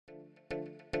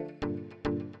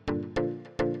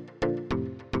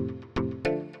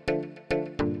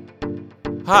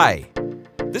Hi,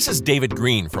 this is David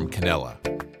Green from Canella.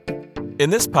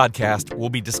 In this podcast, we'll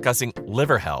be discussing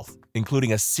liver health,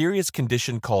 including a serious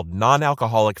condition called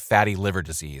non-alcoholic fatty liver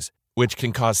disease, which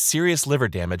can cause serious liver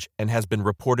damage and has been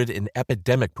reported in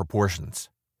epidemic proportions.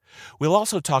 We'll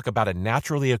also talk about a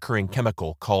naturally occurring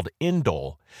chemical called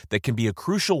indole that can be a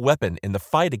crucial weapon in the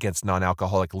fight against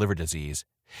non-alcoholic liver disease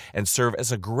and serve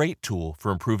as a great tool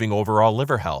for improving overall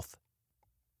liver health.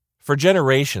 For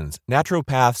generations,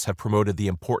 naturopaths have promoted the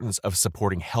importance of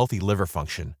supporting healthy liver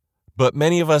function, but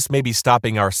many of us may be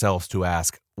stopping ourselves to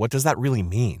ask, what does that really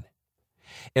mean?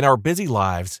 In our busy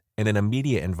lives and in a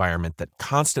media environment that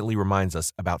constantly reminds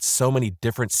us about so many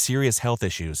different serious health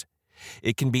issues,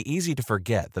 it can be easy to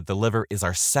forget that the liver is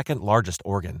our second largest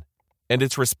organ, and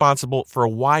it's responsible for a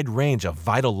wide range of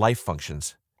vital life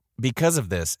functions. Because of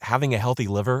this, having a healthy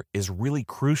liver is really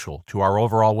crucial to our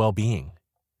overall well-being.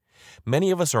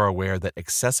 Many of us are aware that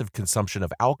excessive consumption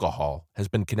of alcohol has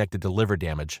been connected to liver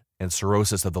damage and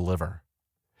cirrhosis of the liver.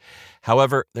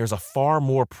 However, there's a far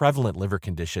more prevalent liver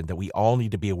condition that we all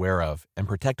need to be aware of and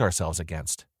protect ourselves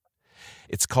against.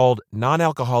 It's called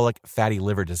non-alcoholic fatty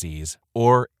liver disease,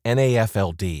 or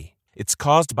NAFLD. It's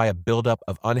caused by a buildup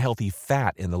of unhealthy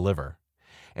fat in the liver,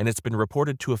 and it's been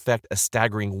reported to affect a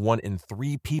staggering 1 in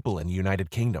 3 people in the United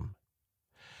Kingdom.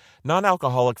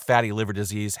 Non-alcoholic fatty liver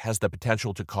disease has the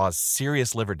potential to cause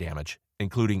serious liver damage,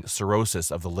 including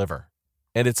cirrhosis of the liver.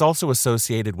 And it's also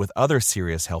associated with other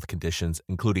serious health conditions,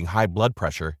 including high blood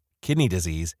pressure, kidney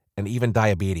disease, and even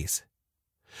diabetes.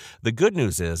 The good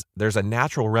news is there's a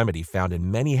natural remedy found in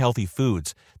many healthy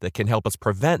foods that can help us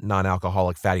prevent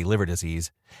non-alcoholic fatty liver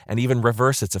disease and even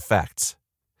reverse its effects.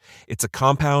 It's a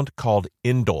compound called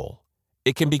indole.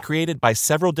 It can be created by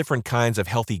several different kinds of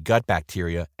healthy gut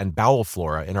bacteria and bowel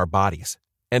flora in our bodies,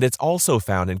 and it's also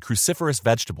found in cruciferous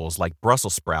vegetables like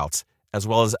Brussels sprouts, as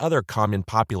well as other common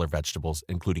popular vegetables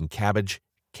including cabbage,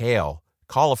 kale,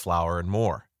 cauliflower, and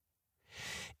more.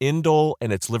 Indole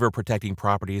and its liver-protecting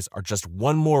properties are just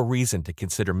one more reason to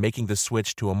consider making the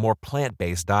switch to a more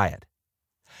plant-based diet.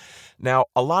 Now,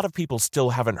 a lot of people still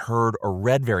haven't heard or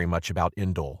read very much about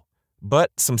indole,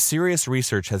 but some serious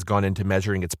research has gone into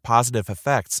measuring its positive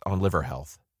effects on liver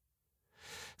health.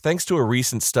 Thanks to a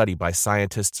recent study by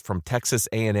scientists from Texas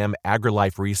A&M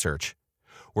AgriLife Research,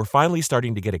 we're finally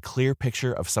starting to get a clear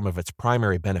picture of some of its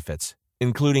primary benefits,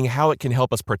 including how it can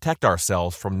help us protect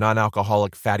ourselves from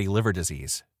non-alcoholic fatty liver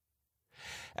disease.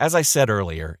 As I said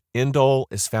earlier, indole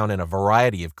is found in a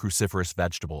variety of cruciferous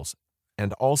vegetables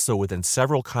and also within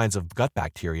several kinds of gut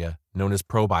bacteria known as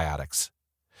probiotics.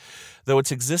 Though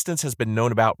its existence has been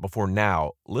known about before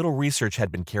now, little research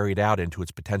had been carried out into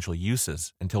its potential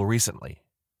uses until recently.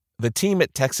 The team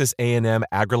at Texas A&M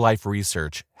AgriLife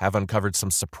Research have uncovered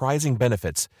some surprising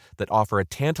benefits that offer a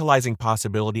tantalizing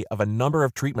possibility of a number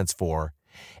of treatments for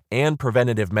and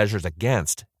preventative measures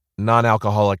against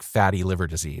non-alcoholic fatty liver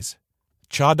disease.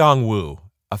 Cha-Dong Wu,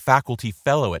 a faculty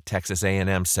fellow at Texas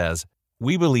A&M, says,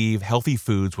 "We believe healthy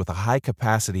foods with a high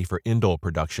capacity for indole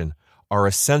production are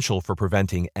essential for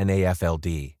preventing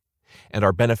NAFLD and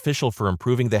are beneficial for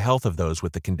improving the health of those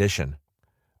with the condition."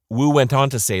 Wu went on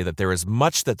to say that there is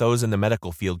much that those in the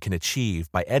medical field can achieve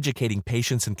by educating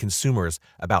patients and consumers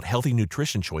about healthy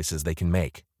nutrition choices they can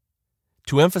make.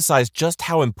 To emphasize just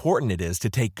how important it is to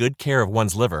take good care of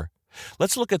one's liver,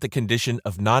 let's look at the condition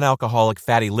of non-alcoholic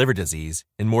fatty liver disease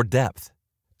in more depth.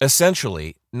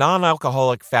 Essentially,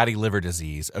 non-alcoholic fatty liver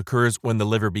disease occurs when the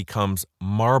liver becomes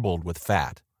marbled with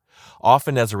fat,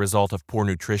 often as a result of poor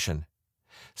nutrition.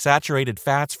 Saturated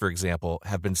fats, for example,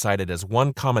 have been cited as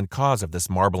one common cause of this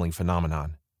marbling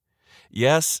phenomenon.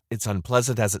 Yes, it's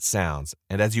unpleasant as it sounds,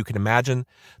 and as you can imagine,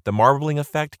 the marbling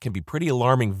effect can be pretty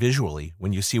alarming visually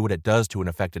when you see what it does to an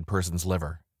affected person's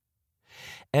liver.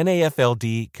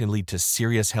 NAFLD can lead to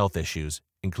serious health issues,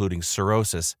 including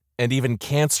cirrhosis and even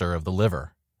cancer of the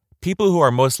liver. People who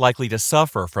are most likely to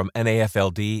suffer from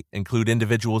NAFLD include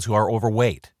individuals who are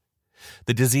overweight.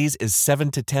 The disease is 7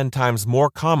 to 10 times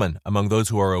more common among those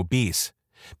who are obese,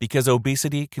 because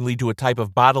obesity can lead to a type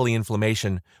of bodily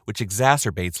inflammation which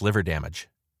exacerbates liver damage.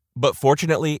 But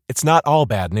fortunately, it's not all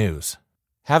bad news.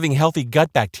 Having healthy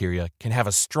gut bacteria can have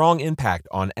a strong impact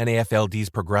on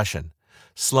NAFLD's progression,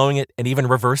 slowing it and even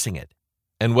reversing it.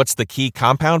 And what's the key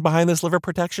compound behind this liver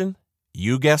protection?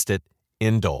 You guessed it,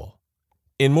 indole.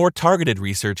 In more targeted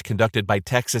research conducted by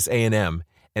Texas A&M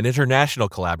and international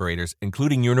collaborators,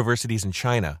 including universities in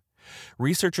China,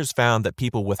 researchers found that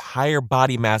people with higher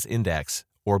body mass index,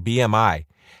 or BMI,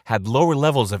 had lower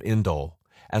levels of indole,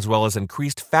 as well as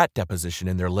increased fat deposition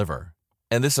in their liver.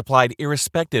 And this applied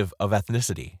irrespective of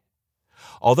ethnicity.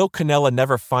 Although Canella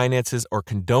never finances or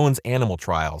condones animal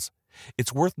trials,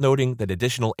 It's worth noting that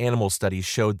additional animal studies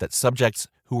showed that subjects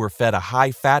who were fed a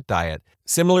high-fat diet,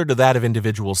 similar to that of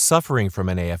individuals suffering from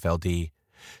NAFLD,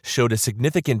 showed a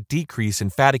significant decrease in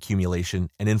fat accumulation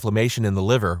and inflammation in the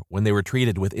liver when they were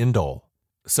treated with indole.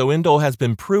 So indole has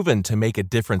been proven to make a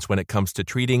difference when it comes to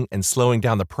treating and slowing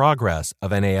down the progress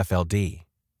of NAFLD.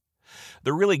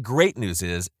 The really great news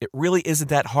is it really isn't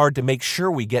that hard to make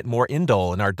sure we get more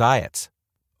indole in our diets.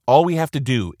 All we have to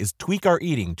do is tweak our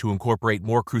eating to incorporate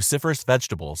more cruciferous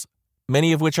vegetables,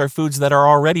 many of which are foods that are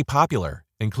already popular,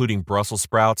 including Brussels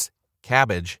sprouts,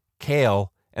 cabbage,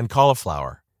 kale, and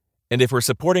cauliflower. And if we're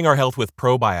supporting our health with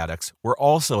probiotics, we're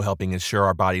also helping ensure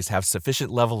our bodies have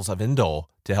sufficient levels of indole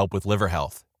to help with liver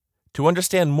health. To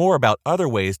understand more about other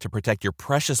ways to protect your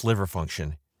precious liver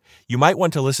function, you might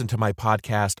want to listen to my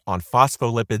podcast on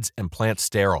phospholipids and plant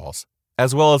sterols,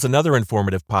 as well as another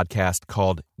informative podcast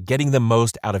called Getting the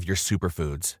Most Out of Your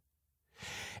Superfoods.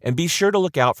 And be sure to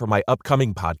look out for my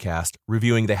upcoming podcast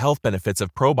reviewing the health benefits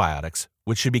of probiotics,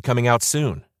 which should be coming out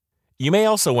soon. You may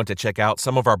also want to check out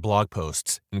some of our blog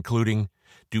posts, including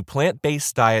Do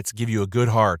Plant-Based Diets Give You a Good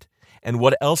Heart? And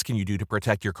What Else Can You Do to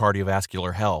Protect Your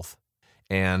Cardiovascular Health?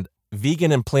 And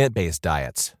Vegan and Plant-Based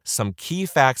Diets, Some Key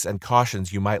Facts and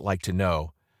Cautions You Might Like to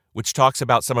Know, which talks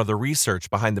about some of the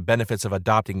research behind the benefits of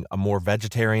adopting a more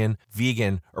vegetarian,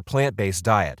 vegan, or plant-based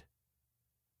diet.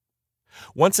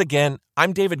 Once again,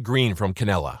 I'm David Green from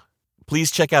Canella. Please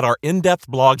check out our in-depth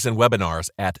blogs and webinars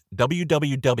at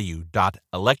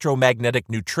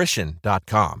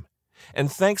www.electromagneticnutrition.com.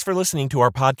 And thanks for listening to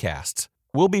our podcasts.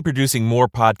 We'll be producing more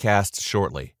podcasts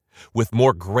shortly, with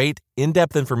more great,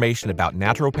 in-depth information about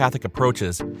naturopathic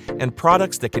approaches and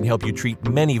products that can help you treat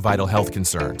many vital health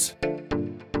concerns.